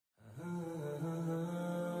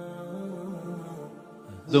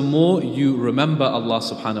the more you remember Allah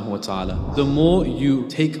subhanahu wa ta'ala, the more you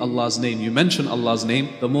take Allah's name, you mention Allah's name,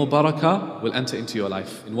 the more barakah will enter into your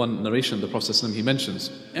life. In one narration, the Prophet ﷺ, he mentions,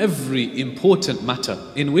 every important matter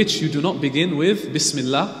in which you do not begin with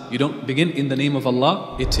Bismillah, you don't begin in the name of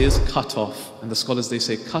Allah, it is cut off. And the scholars, they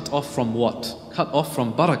say, cut off from what? Cut off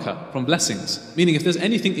from barakah, from blessings. Meaning if there's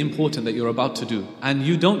anything important that you're about to do, and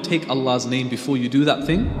you don't take Allah's name before you do that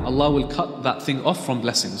thing, Allah will cut that thing off from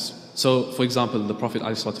blessings. So, for example, the Prophet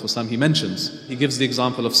ﷺ, he gives the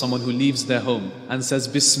example of someone who leaves their home and says,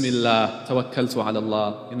 Bismillah, tawakkaltu ala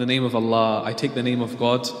Allah, in the name of Allah, I take the name of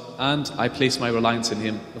God and I place my reliance in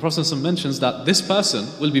Him. The Prophet ﷺ mentions that this person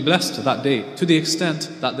will be blessed that day, to the extent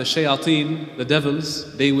that the shayateen, the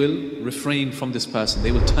devils, they will refrain from this person.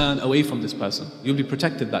 They will turn away from this person. You'll be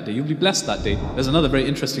protected that day. You'll be blessed that day. There's another very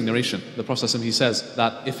interesting narration. The Prophet ﷺ, he says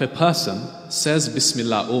that if a person says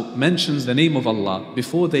Bismillah or mentions the name of Allah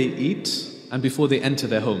before they eat and before they enter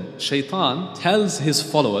their home, Shaitan tells his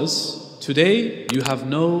followers, today you have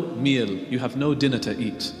no meal, you have no dinner to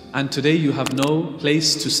eat, and today you have no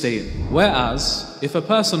place to stay in. Whereas, if a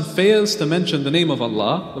person fails to mention the name of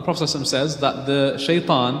Allah, the Prophet ﷺ says that the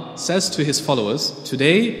Shaitan says to his followers,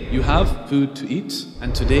 today you have food to eat,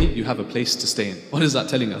 and today you have a place to stay in. What is that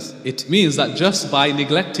telling us? It means that just by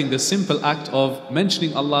neglecting the simple act of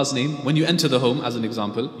mentioning Allah's name when you enter the home, as an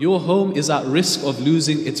example, your home is at risk of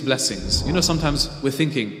losing its blessings. You know, sometimes we're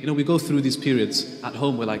thinking, we go through these periods at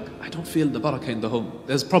home, we're like, I don't feel the barakah in the home.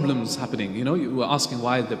 There's problems happening, we're asking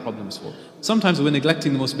why there are problems for. Sometimes we're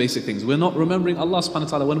neglecting the most basic things. We're not remembering Allah subhanahu wa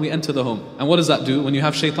ta'ala when we enter the home. And what does that do? When you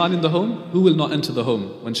have shaitan in the home, who will not enter the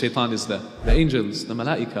home when shaitan is there? The angels, the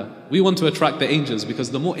malaika. We want to attract the angels because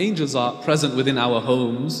the more angels are present within our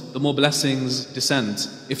homes, the more blessings descend.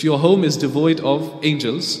 If your home is devoid of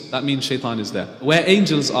angels, that means shaitan is there. Where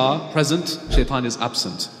angels are present, shaitan is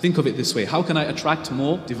absent. Think of it this way. How can I attract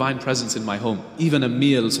more divine presence in my home? Even a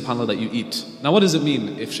meal, subhanAllah, that you eat. Now what does it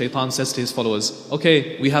mean if shaitan says to his followers,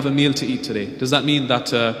 okay, we have a meal to eat today. Does that mean that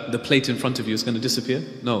the plate in front of you is going to disappear?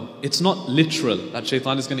 No. It's not literal that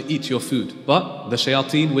shaitan is going to eat your food. But the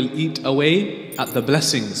shayateen will eat away at the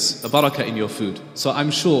blessings, the barakah in your food. So I'm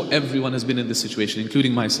sure everyone has been in this situation,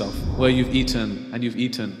 including myself, where you've eaten and you've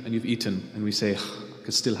eaten and you've eaten, and we say, I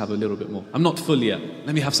could still have a little bit more. I'm not full yet.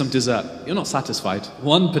 Let me have some dessert. You're not satisfied.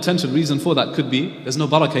 One potential reason for that could be there's no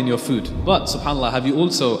barakah in your food. But subhanAllah, have you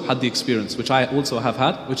also had the experience, which I also have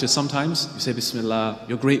had, which is sometimes you say Bismillah,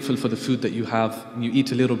 you're grateful for the food that you have, and you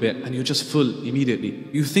eat a little bit, and you're just full immediately.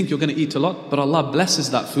 You think you're going to eat a lot, but Allah blesses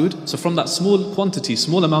that food. So from that small quantity,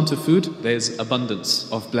 small amount of food, there's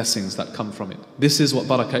abundance of blessings that come from it. This is what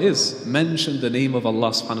barakah is. Mention the name of Allah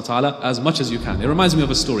subhanahu wa ta'ala as much as you can. It reminds me of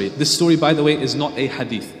a story. This story, by the way, is not a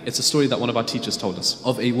hadith. It's a story that one of our teachers told us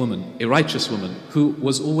of a woman, a righteous woman, who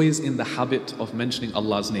was always in the habit of mentioning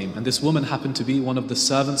Allah's name. And this woman happened to be one of the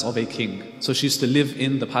servants of a king. So she used to live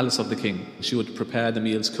in the palace of the king. She would prepare the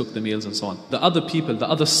meals, cook the meals, and so on. The other people, the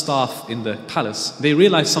other staff in the palace, they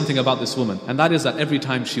realized something about this woman. And that is that every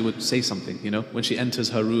time she would say something, when she enters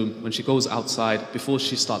her room, when she goes outside, before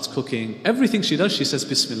she starts cooking, everything she does, she says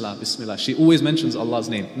Bismillah, Bismillah. She always mentions Allah's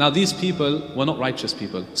name. Now these people were not righteous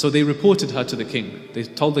people. So they reported her to the king. They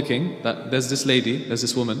told the king that there's this lady, there's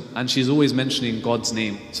this woman, and she's always mentioning God's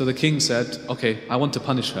name. So the king said, okay, I want to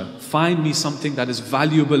punish her. Find me something that is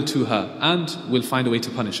valuable to her, and we'll find a way to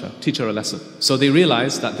punish her. Teach her a lesson. So they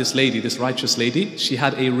realized that this lady, this righteous lady, she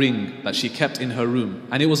had a ring that she kept in her room.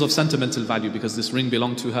 And it was of sentimental value because this ring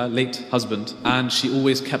belonged to her late husband. And she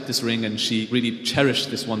always kept this ring and she really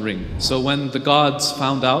cherished this one ring. So when the guards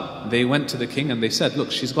found out, they went to the king and they said,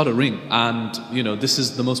 look, she's got a ring. And, this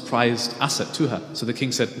is the most prized asset to her. So the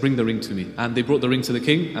king said, bring the ring to me. And they brought the ring to the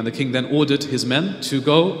king, and the king then ordered his men to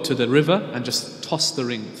go to the river and just toss the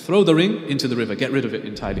ring, throw the ring into the river, get rid of it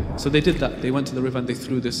entirely. So they did that. They went to the river and they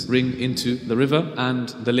threw this ring into the river, and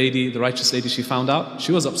the lady, the righteous lady, she found out.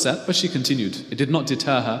 She was upset, but she continued. It did not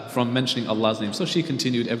deter her from mentioning Allah's name. So she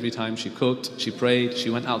continued every time she cooked, she prayed, she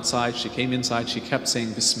went outside, she came inside, she kept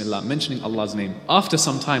saying Bismillah, mentioning Allah's name. After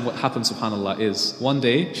some time, what happened, subhanAllah, is one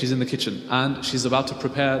day she's in the kitchen and she's about to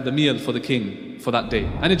prepare the meal for the king for that day.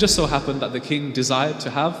 And it just so happened that the king desired to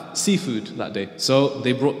have seafood that day. So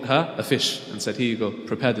they brought her a fish and said, here you go,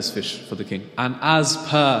 prepare this fish for the king. And as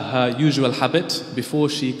per her usual habit, before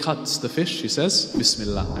she cuts the fish, she says,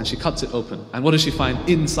 Bismillah, and she cuts it open. And what does she find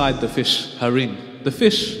inside the fish? Her ring. The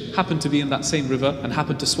fish happened to be in that same river and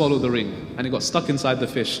happened to swallow the ring, and it got stuck inside the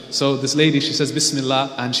fish. So this lady, she says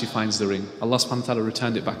Bismillah, and she finds the ring. Allah subhanahu wa ta'ala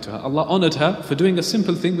returned it back to her. Allah honored her for doing a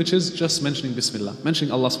simple thing, which is just mentioning Bismillah,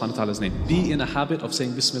 mentioning Allah subhanahu wa ta'ala's name. Be in a habit of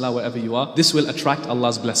saying Bismillah wherever you are. This will attract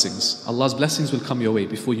Allah's blessings. Allah's blessings will come your way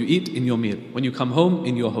before you eat, in your meal. When you come home,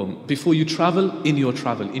 in your home. Before you travel, in your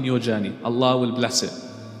journey. Allah will bless it.